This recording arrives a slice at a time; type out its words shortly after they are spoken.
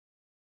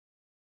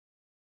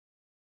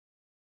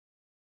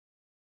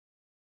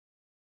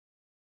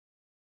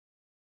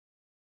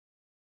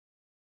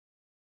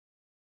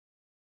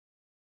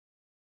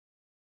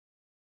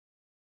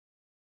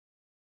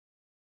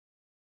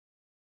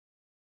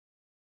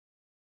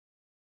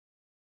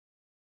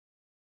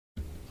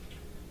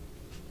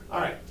All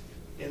right,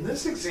 in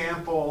this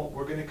example,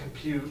 we're going to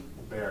compute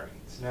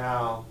bearings.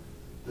 Now,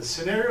 the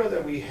scenario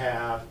that we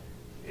have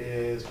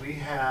is we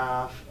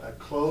have a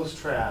closed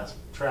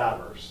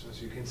traverse, as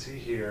you can see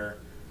here.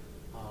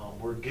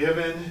 We're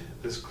given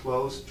this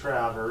closed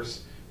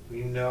traverse.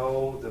 We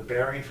know the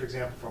bearing, for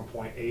example, from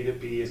point A to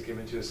B is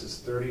given to us as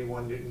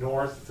 31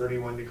 north,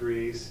 31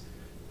 degrees,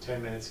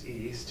 10 minutes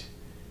east.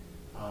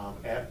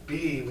 At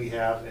B, we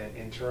have an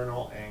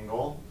internal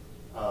angle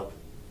of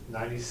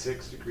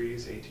 96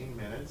 degrees, 18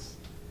 minutes.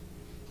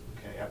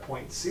 Okay, at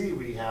point C,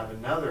 we have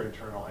another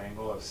internal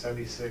angle of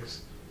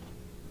 76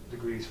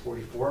 degrees,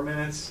 44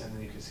 minutes, and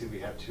then you can see we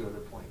have two other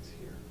points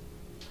here.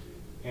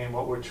 And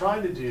what we're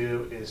trying to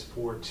do is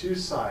for two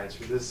sides,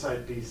 for this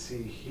side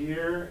BC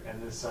here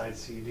and this side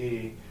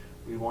CD,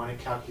 we want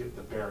to calculate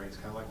the bearings,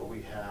 kind of like what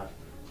we have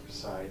for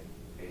side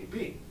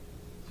AB.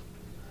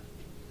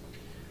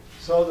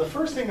 So the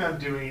first thing I'm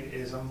doing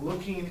is I'm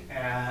looking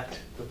at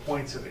the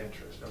points of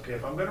interest. Okay,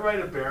 if I'm going to write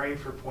a bearing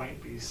for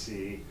point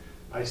BC,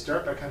 I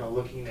start by kind of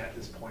looking at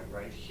this point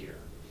right here,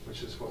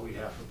 which is what we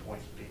have for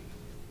point B.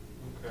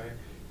 Okay,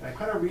 and I'm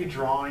kind of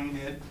redrawing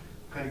it,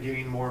 kind of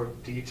giving more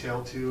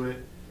detail to it.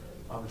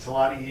 It's a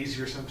lot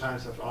easier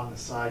sometimes if on the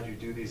side you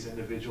do these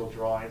individual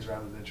drawings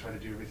rather than try to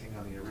do everything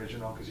on the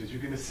original, because as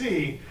you're going to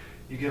see,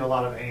 you get a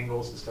lot of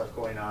angles and stuff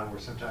going on where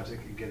sometimes it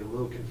can get a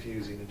little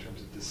confusing in terms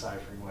of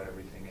deciphering what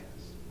everything is.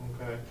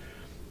 Okay,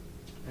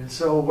 and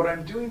so what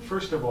I'm doing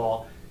first of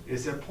all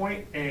is at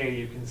point A,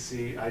 you can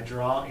see I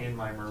draw in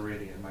my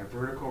meridian, my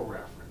vertical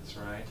reference,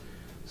 right?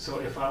 So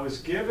if I was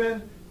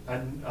given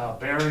a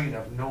bearing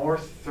of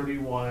north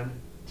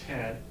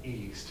 3110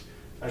 east,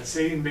 that's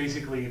saying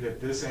basically that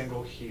this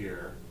angle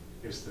here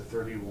is the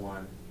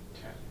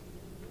 3110.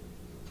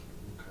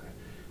 Okay.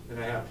 Then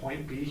I have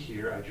point B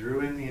here. I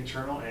drew in the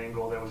internal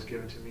angle that was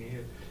given to me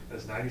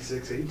as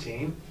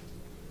 9618.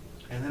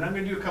 And then I'm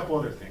going to do a couple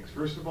other things.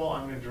 First of all,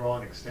 I'm going to draw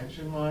an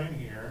extension line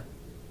here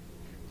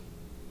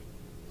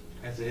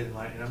as a hidden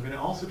line. And I'm going to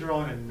also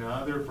draw in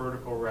another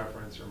vertical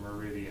reference or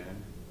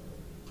meridian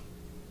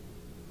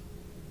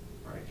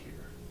right here.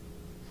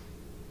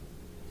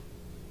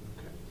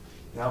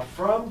 Now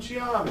from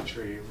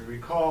geometry, we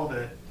recall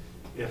that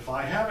if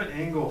I have an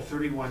angle of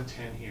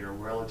 3110 here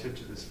relative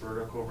to this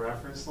vertical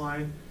reference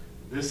line,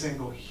 this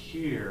angle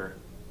here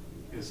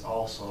is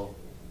also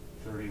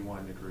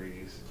 31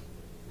 degrees,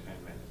 10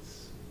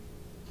 minutes.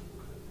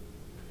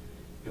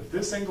 If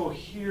this angle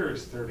here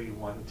is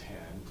 3110,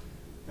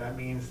 that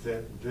means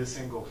that this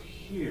angle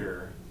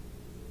here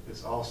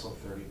is also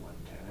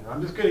 3110. And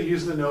I'm just going to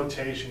use the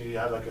notation. You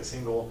have like a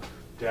single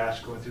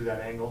dash going through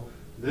that angle.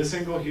 This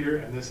angle here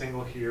and this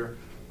angle here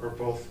are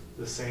both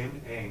the same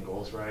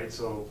angles, right?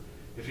 So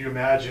if you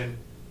imagine,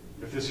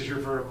 if this is your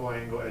vertical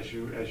angle, as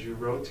you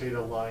rotate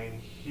a line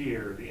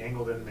here, the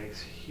angle that it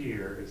makes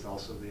here is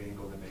also the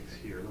angle that makes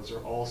here. Those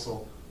are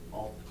also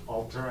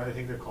I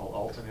think they're called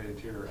alternate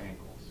interior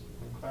angles.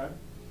 Okay?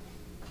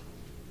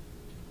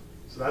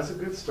 So that's a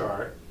good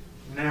start.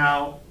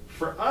 Now,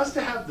 for us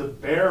to have the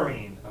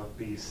bearing of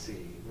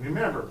BC,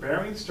 remember,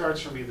 bearing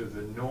starts from either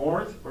the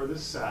north or the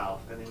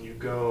south, and then you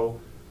go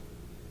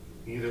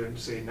either,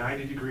 say,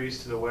 90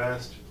 degrees to the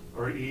west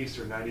or east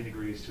or 90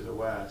 degrees to the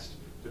west,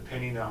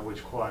 depending on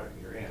which quadrant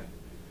you're in.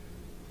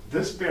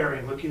 This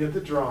bearing, looking at the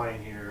drawing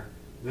here,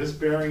 this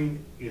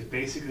bearing is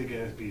basically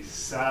going to be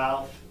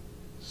south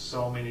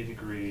so many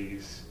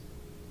degrees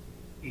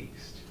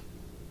east.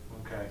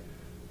 Okay?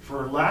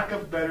 For lack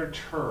of a better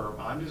term,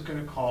 I'm just going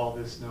to call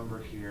this number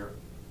here,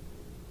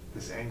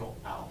 this angle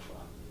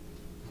alpha.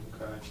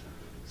 Okay?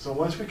 So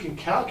once we can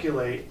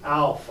calculate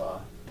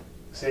alpha,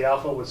 say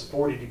alpha was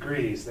 40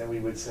 degrees, then we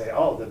would say,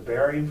 oh, the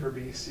bearing for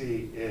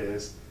BC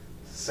is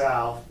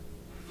south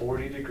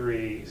 40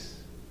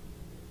 degrees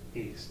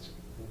east.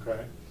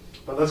 Okay?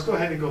 But let's go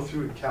ahead and go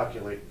through and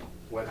calculate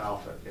what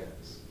alpha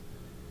is.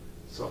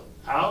 So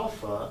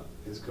alpha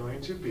is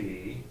going to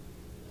be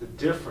the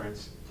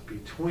difference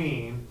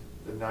between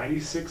the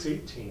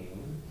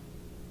 9618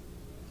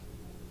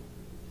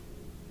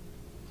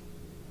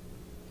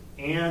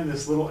 and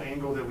this little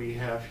angle that we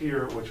have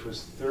here, which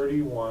was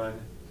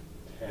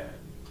 3110.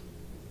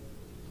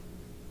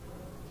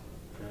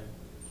 Okay?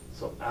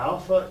 So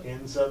alpha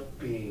ends up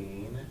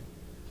being,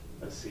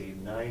 let's see,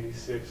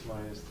 96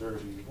 minus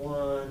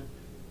 31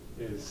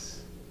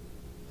 is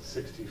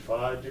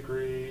 65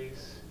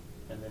 degrees.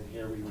 And then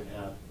here we would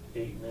have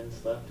 8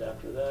 minutes left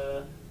after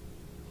that.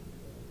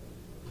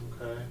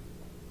 Okay.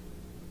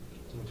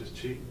 I'm just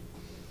cheating.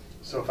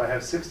 So if I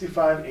have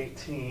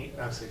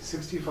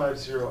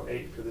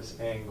 6508 for this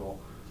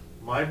angle,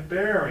 my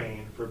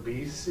bearing for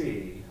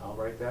BC, I'll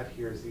write that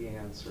here as the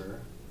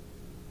answer,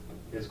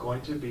 is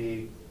going to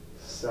be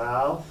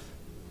south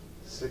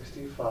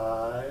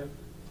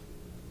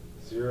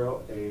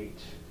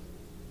 6508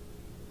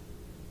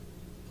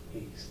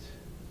 east.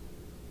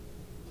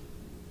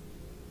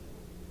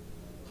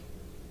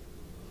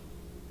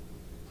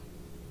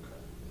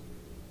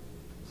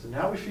 So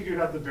now we figured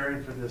out the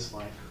bearing for this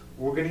line.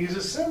 We're going to use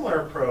a similar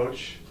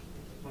approach,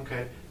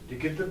 okay, to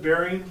get the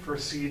bearing for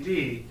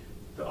CD,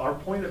 our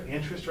point of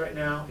interest right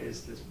now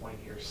is this point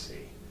here, C.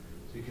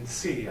 So you can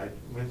see I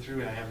went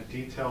through and I have a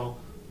detail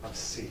of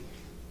C.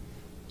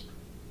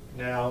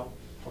 Now,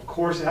 of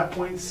course, at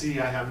point C,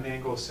 I have an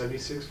angle of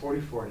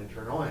 76.44, an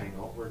internal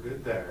angle. We're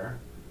good there.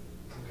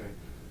 Okay.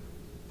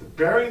 The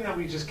bearing that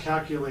we just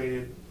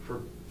calculated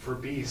for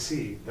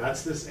BC,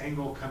 that's this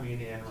angle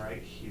coming in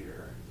right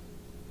here.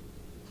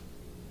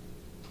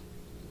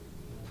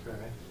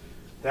 Okay.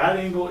 That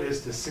angle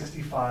is the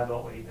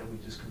 65.08 that we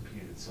just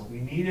computed. So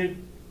we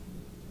needed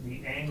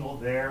the angle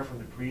there from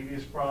the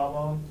previous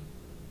problem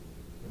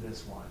for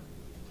this one.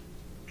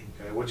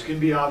 Okay, which can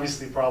be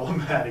obviously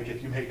problematic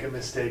if you make a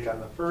mistake on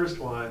the first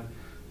one,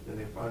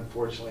 then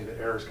unfortunately the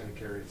error is going to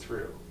carry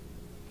through.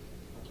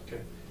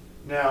 Okay,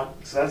 now,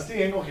 so that's the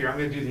angle here. I'm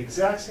going to do the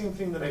exact same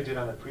thing that I did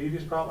on the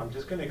previous problem. I'm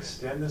just going to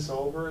extend this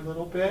over a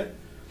little bit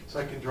so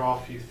I can draw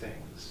a few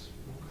things.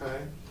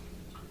 Okay.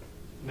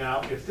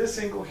 Now, if this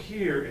angle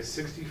here is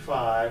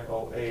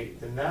 65.08,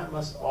 then that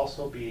must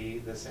also be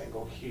this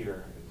angle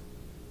here.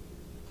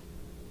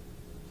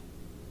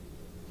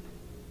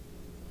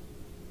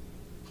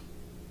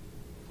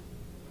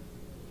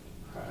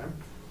 Okay.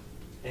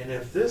 And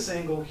if this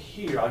angle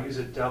here, I'll use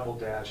a double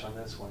dash on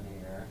this one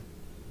here,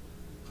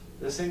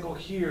 this angle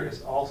here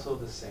is also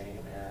the same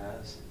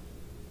as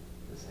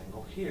this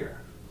angle here.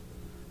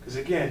 Because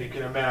again, you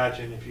can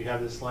imagine if you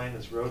have this line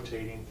that's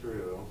rotating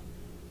through,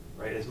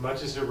 right, as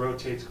much as it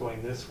rotates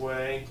going this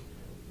way,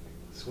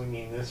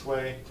 swinging this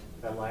way,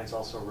 that line's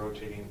also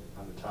rotating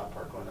on the top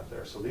part going up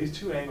there. So these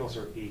two angles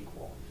are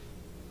equal.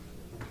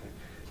 Okay.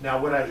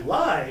 Now what I'd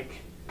like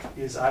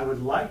is I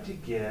would like to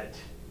get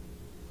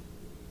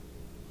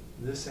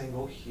this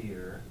angle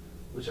here,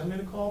 which I'm going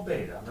to call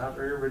beta. I'm not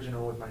very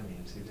original with my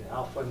names. These are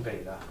alpha and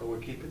beta, but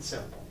we'll keep it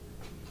simple.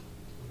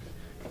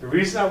 Okay. The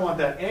reason I want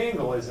that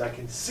angle is I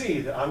can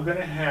see that I'm going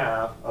to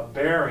have a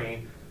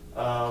bearing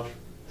of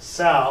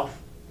south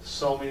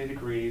so many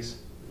degrees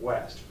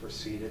west for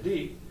C to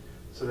D.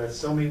 So that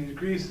so many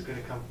degrees is going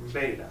to come from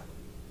beta.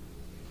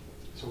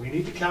 So we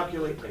need to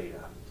calculate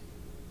beta.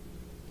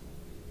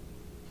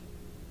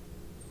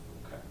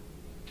 Okay.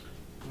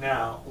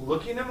 Now,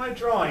 looking at my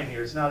drawing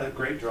here, it's not a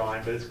great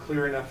drawing, but it's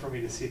clear enough for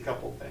me to see a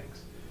couple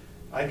things.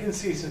 I can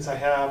see, since I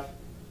have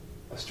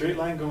a straight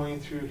line going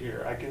through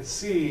here, I can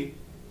see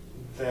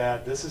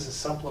that this is a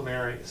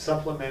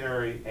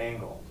supplementary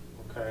angle,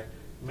 okay?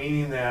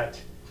 Meaning that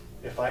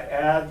if I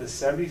add the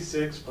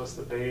 76 plus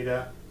the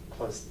beta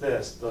plus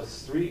this,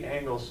 those three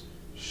angles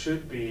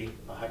should be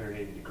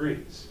 180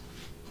 degrees.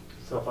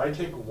 So if I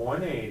take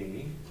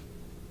 180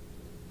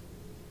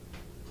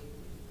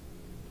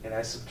 and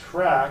I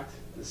subtract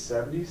the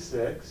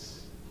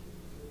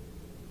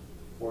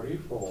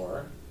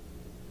 76.44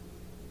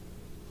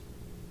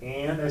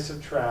 and I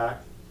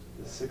subtract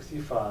the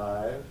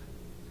 65.08,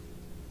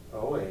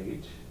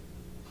 okay,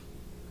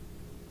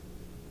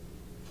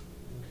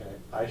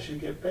 I should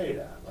get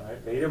beta,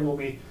 right? Beta will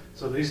be,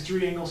 so these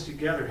three angles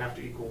together have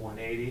to equal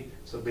 180,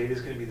 so beta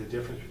is going to be the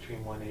difference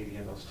between 180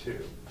 and those two.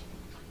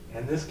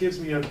 And this gives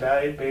me a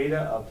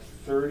beta of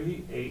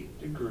 38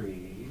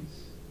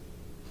 degrees,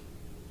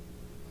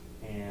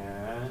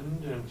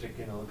 and I'm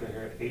taking a look at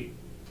here at 8.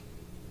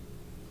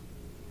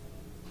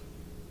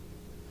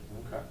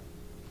 Okay.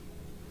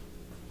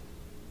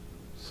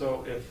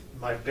 So if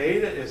my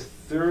beta is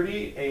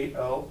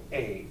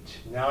 38.08,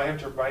 now I have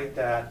to write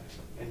that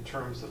in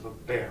terms of a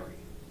bearing.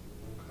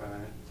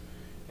 Okay.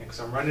 And because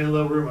I'm running a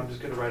little room, I'm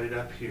just going to write it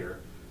up here.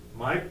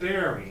 My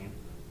bearing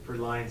for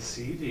line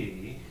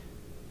CD,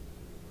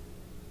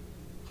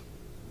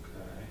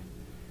 okay,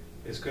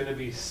 is going to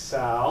be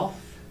south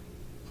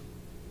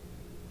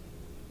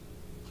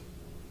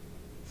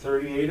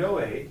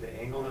 38.08,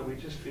 the angle that we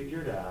just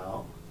figured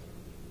out.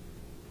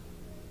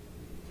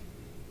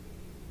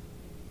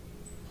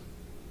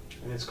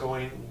 And it's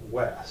going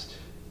west.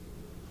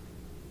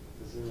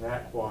 This is in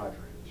that quadrant.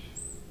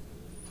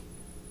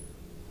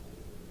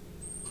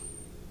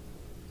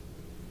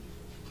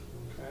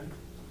 Okay.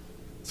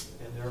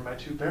 And there are my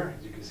two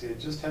bearings. You can see it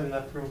just had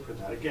enough room for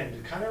that. Again, to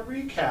kind of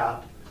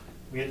recap,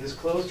 we had this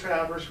closed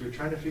traverse. We were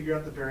trying to figure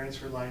out the bearings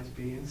for lines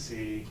B and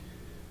C.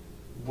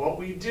 What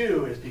we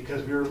do is,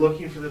 because we were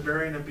looking for the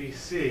bearing of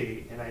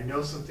BC, and I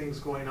know some things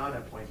going on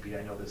at point B.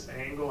 I know this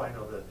angle. I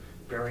know the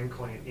bearing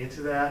going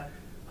into that.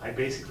 I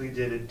basically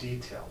did a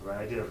detailed, right?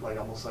 I did it like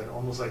almost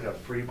like a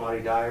free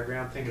body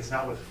diagram thing. It's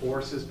not with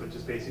forces, but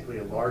just basically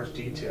a large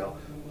detail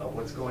of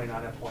what's going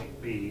on at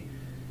point B.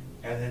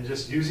 And then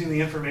just using the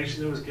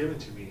information that was given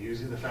to me,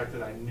 using the fact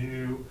that I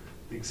knew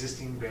the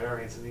existing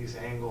bearings and these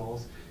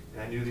angles,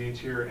 and I knew the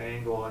interior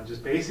angle, and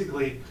just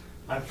basically,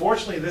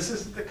 unfortunately, this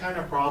isn't the kind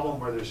of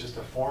problem where there's just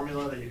a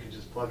formula that you can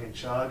just plug and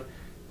chug.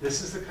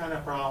 This is the kind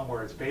of problem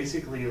where it's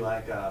basically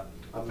like a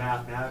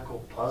mathematical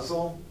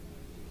puzzle,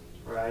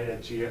 right? A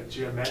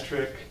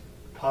geometric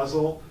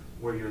puzzle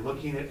where you're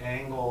looking at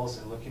angles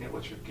and looking at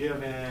what you're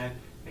given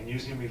and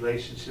using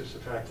relationships. The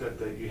fact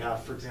that you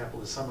have, for example,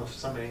 the sum of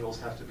some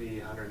angles have to be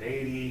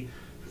 180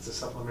 if it's a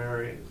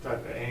supplementary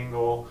type of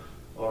angle,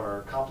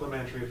 or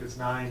complementary if it's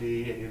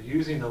 90, and you're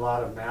using a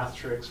lot of math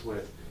tricks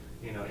with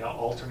you know,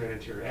 alternate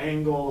interior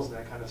angles and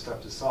that kind of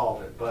stuff to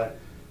solve it. But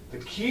the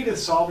key to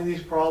solving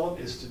these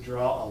problems is to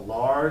draw a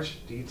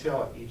large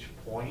detail at each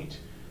point,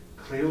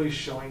 clearly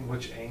showing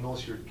which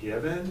angles you're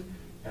given,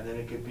 and then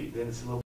it could be, then it's a little